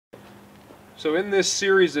So in this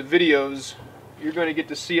series of videos, you're going to get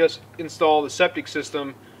to see us install the septic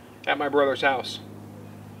system at my brother's house.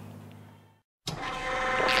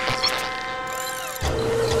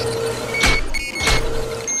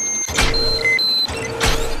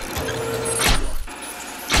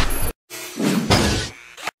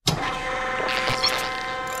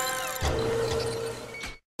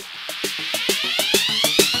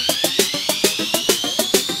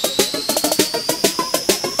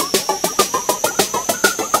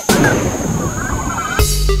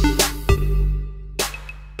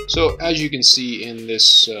 So as you can see in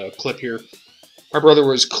this clip here, my brother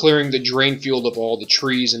was clearing the drain field of all the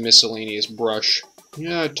trees and miscellaneous brush.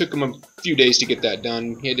 Yeah, it took him a few days to get that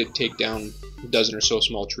done. He had to take down a dozen or so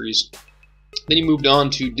small trees. Then he moved on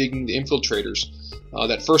to digging the infiltrators.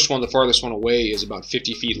 That first one, the farthest one away, is about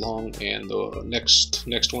 50 feet long, and the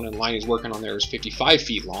next one in line he's working on there is 55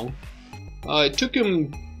 feet long. It took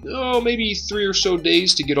him maybe 3 or so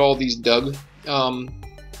days to get all these dug.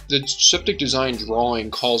 The septic design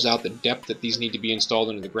drawing calls out the depth that these need to be installed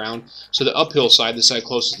into the ground. So the uphill side, the side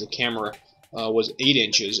closest to the camera, was 8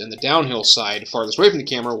 inches, and the downhill side, farthest away from the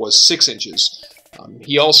camera, was 6 inches.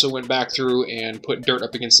 He also went back through and put dirt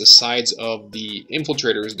up against the sides of the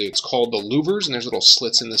infiltrators. It's called the louvers, and there's little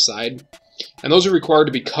slits in the side. And those are required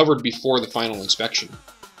to be covered before the final inspection.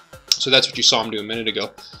 So that's what you saw him do a minute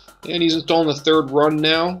ago. And he's installing the 3rd run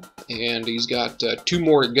now, and he's got 2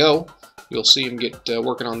 more to go. You'll see him get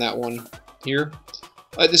working on that one here.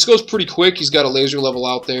 This goes pretty quick. He's got a laser level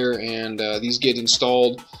out there, and these get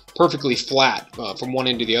installed perfectly flat from one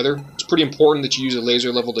end to the other. It's pretty important that you use a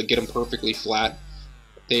laser level to get them perfectly flat.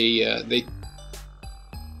 If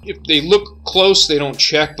they look close, they don't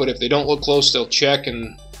check, but if they don't look close, they'll check,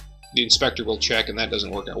 and the inspector will check, and that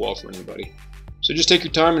doesn't work out well for anybody. So just take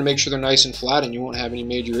your time and make sure they're nice and flat, and you won't have any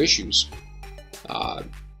major issues.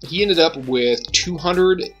 He ended up with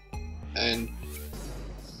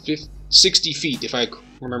 260 feet, if I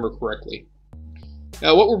remember correctly.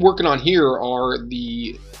 Now what we're working on here are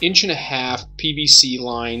the 1.5-inch PVC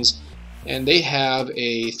lines, and they have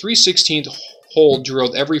a 3/16 hole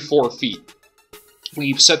drilled every 4 feet.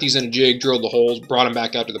 We've set these in a jig, drilled the holes, brought them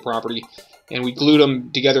back out to the property, and we glued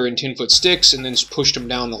them together in 10-foot sticks and then pushed them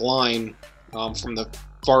down the line from the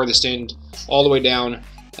farthest end all the way down.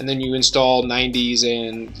 And then you install 90s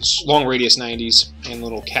and long radius 90s and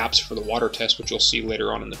little caps for the water test, which you'll see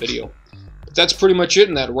later on in the video. But that's pretty much it,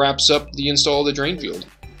 and that wraps up the install of the drain field.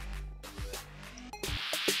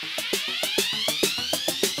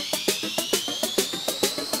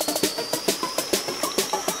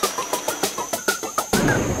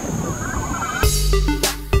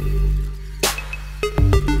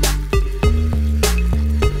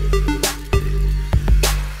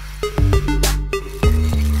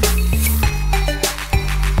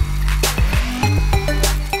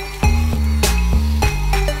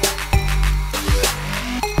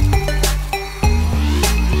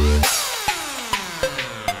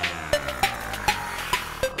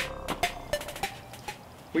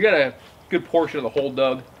 We got a good portion of the hole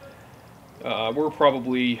dug. We're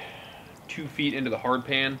probably 2 feet into the hard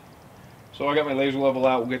pan. So I got my laser level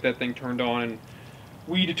out, we'll get that thing turned on, and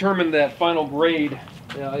we determined that final grade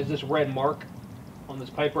is this red mark on this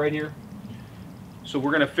pipe right here. So we're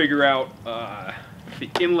going to figure out the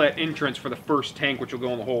inlet entrance for the first tank, which will go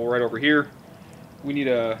in the hole right over here. We need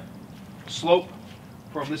a slope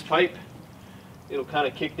from this pipe. It'll kind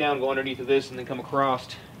of kick down, go underneath of this, and then come across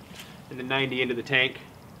and then 90 into the tank.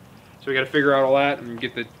 So we got to figure out all that and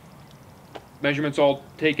get the measurements all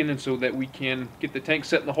taken, and so that we can get the tank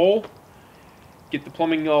set in the hole, get the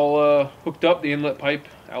plumbing all hooked up, the inlet pipe,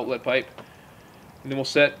 outlet pipe, and then we'll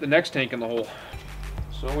set the next tank in the hole.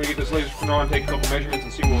 So I'm going to get this laser turned on, take a couple measurements,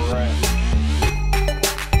 and see where we're at.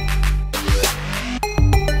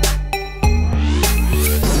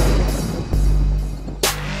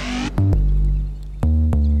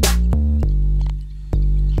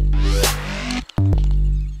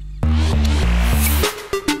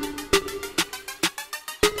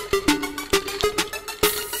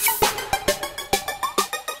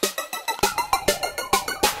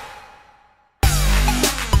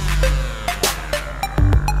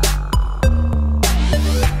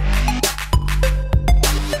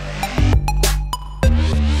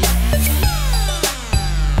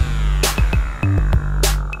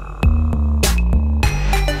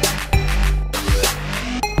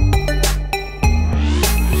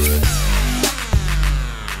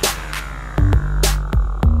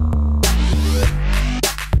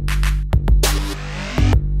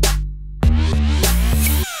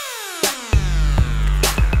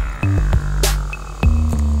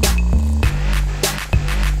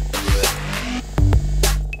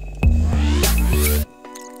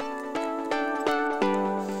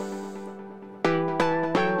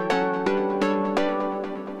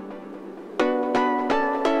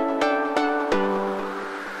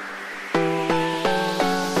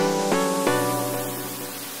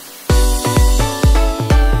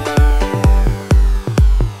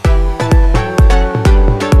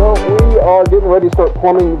 start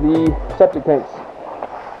plumbing the septic tanks.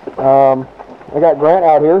 I got Grant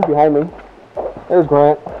out here behind me. There's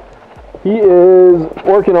Grant. He is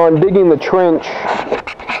working on digging the trench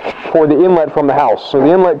for the inlet from the house. So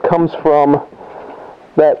the inlet comes from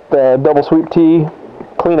that double sweep T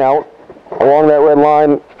clean out along that red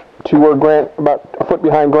line to where Grant, about a foot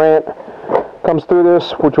behind Grant, comes through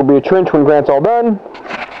this, which will be a trench when Grant's all done.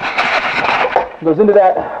 Goes into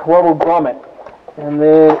that rubber grommet. And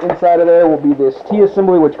then inside of there will be this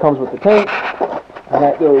T-assembly which comes with the tank. And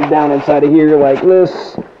that goes down inside of here like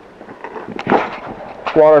this.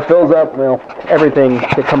 Water fills up, well, everything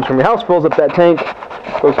that comes from your house fills up that tank.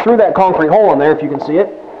 Goes through that concrete hole in there, if you can see it.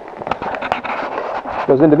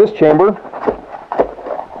 Goes into this chamber.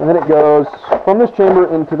 And then it goes from this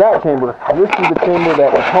chamber into that chamber. And this is the chamber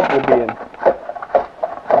that the pump will be in.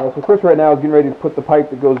 So Chris right now is getting ready to put the pipe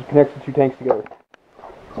that connects the two tanks together.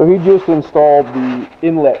 So he just installed the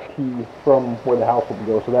inlet key from where the house will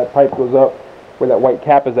go. So that pipe goes up where that white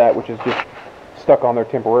cap is at, which is just stuck on there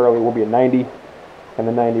temporarily. Will be at 90, and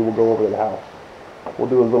the 90 will go over to the house. We'll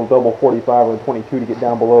do a little double 45 or 22 to get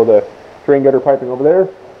down below the drain gutter piping over there,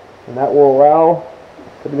 and that will allow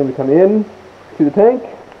everything to come in to the tank,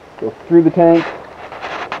 go through the tank.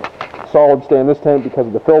 Solids stay in this tank because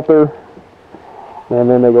of the filter, and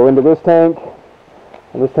then they go into this tank,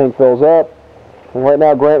 and this tank fills up. And right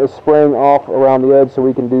now Grant is spraying off around the edge so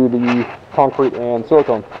we can do the concrete and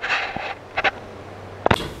silicone.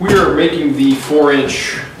 We are making the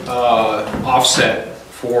 4-inch offset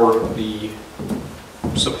for the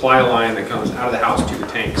supply line that comes out of the house to the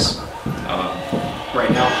tanks.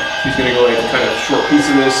 Right now, he's going to go ahead and cut a short piece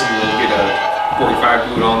of this, and we'll get a 45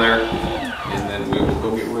 glued on there, and then we will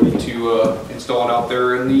go get ready to install it out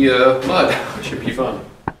there in the mud. Should be fun.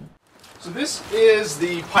 So this is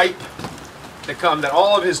the pipe that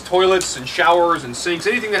all of his toilets and showers and sinks,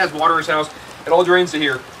 anything that has water in his house, it all drains to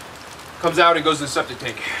here, comes out and goes to the septic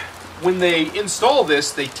tank. When they install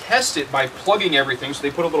this, they test it by plugging everything. So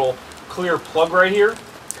they put a little clear plug right here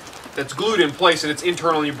that's glued in place, and it's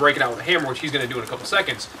internal, and you break it out with a hammer, which he's going to do in a couple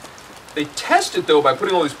seconds. They test it though by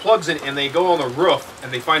putting all these plugs in, and they go on the roof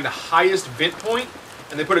and they find the highest vent point,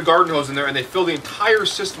 and they put a garden hose in there, and they fill the entire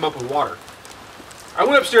system up with water. I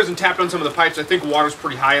went upstairs and tapped on some of the pipes. I think water's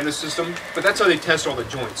pretty high in this system, but that's how they test all the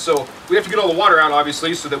joints. So we have to get all the water out,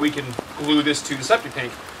 obviously, so that we can glue this to the septic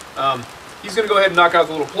tank. He's going to go ahead and knock out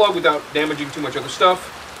the little plug without damaging too much other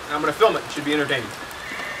stuff. And I'm going to film it. It should be entertaining.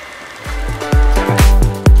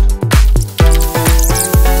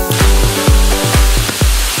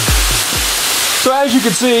 So as you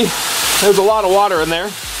can see, there's a lot of water in there.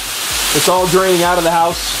 It's all draining out of the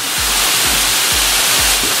house.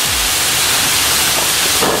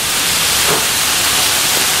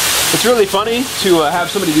 It's really funny to have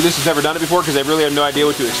somebody do this who's never done it before, because they really have no idea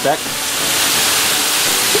what to expect.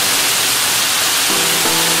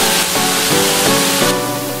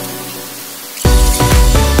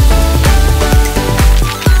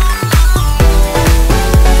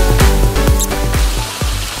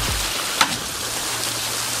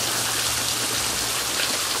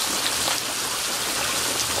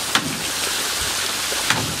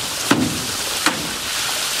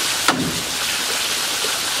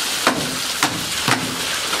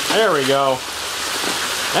 There we go.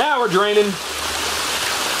 Now we're draining.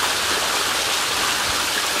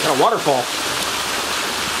 Got a waterfall.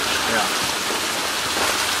 Yeah.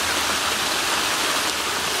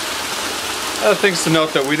 Other things to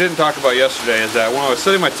note that we didn't talk about yesterday is that when I was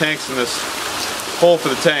setting my tanks in this hole for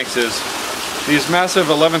the tanks, is these massive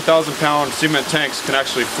 11,000 pound cement tanks can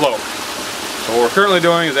actually float. So what we're currently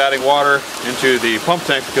doing is adding water into the pump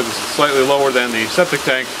tank because it's slightly lower than the septic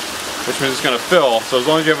tank, which means it's going to fill. So as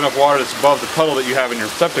long as you have enough water that's above the puddle that you have in your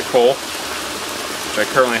septic hole, which I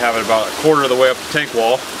currently have it about a quarter of the way up the tank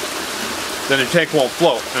wall, then your tank won't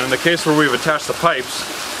float. And in the case where we've attached the pipes,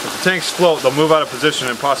 if the tanks float, they'll move out of position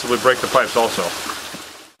and possibly break the pipes also.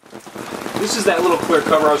 This is that little clear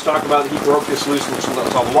cover I was talking about that he broke this loose, which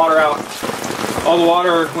lets all the water out. All the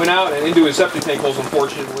water went out and into his septic tank holes,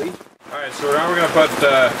 unfortunately. Alright, so now we're going to put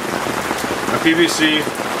a PVC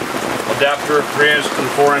adapter, 3 inch to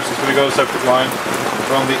the 4 inch, that's going to go to the septic line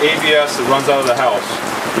from the ABS that runs out of the house.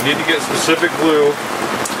 We need to get specific glue.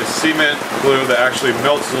 It's cement glue that actually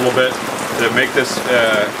melts a little bit to make this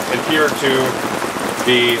adhere to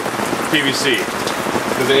the PVC.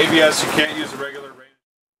 Because the ABS, you can't use the regular.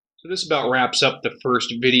 So this about wraps up the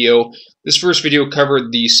first video. This first video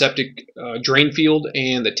covered the septic drain field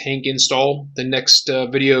and the tank install. The next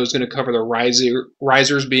video is going to cover the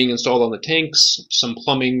risers being installed on the tanks, some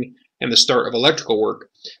plumbing, and the start of electrical work.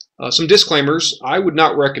 Some disclaimers: I would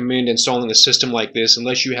not recommend installing a system like this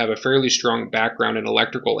unless you have a fairly strong background in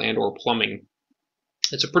electrical and or plumbing.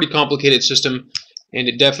 It's a pretty complicated system, and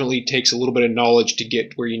it definitely takes a little bit of knowledge to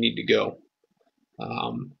get where you need to go.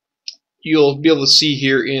 You'll be able to see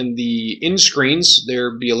here in the end screens,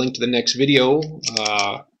 there'll be a link to the next video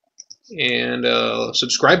and a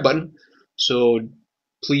subscribe button. So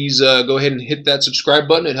please go ahead and hit that subscribe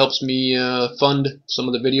button. It helps me fund some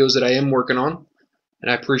of the videos that I am working on.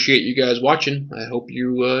 And I appreciate you guys watching. I hope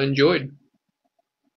you enjoyed.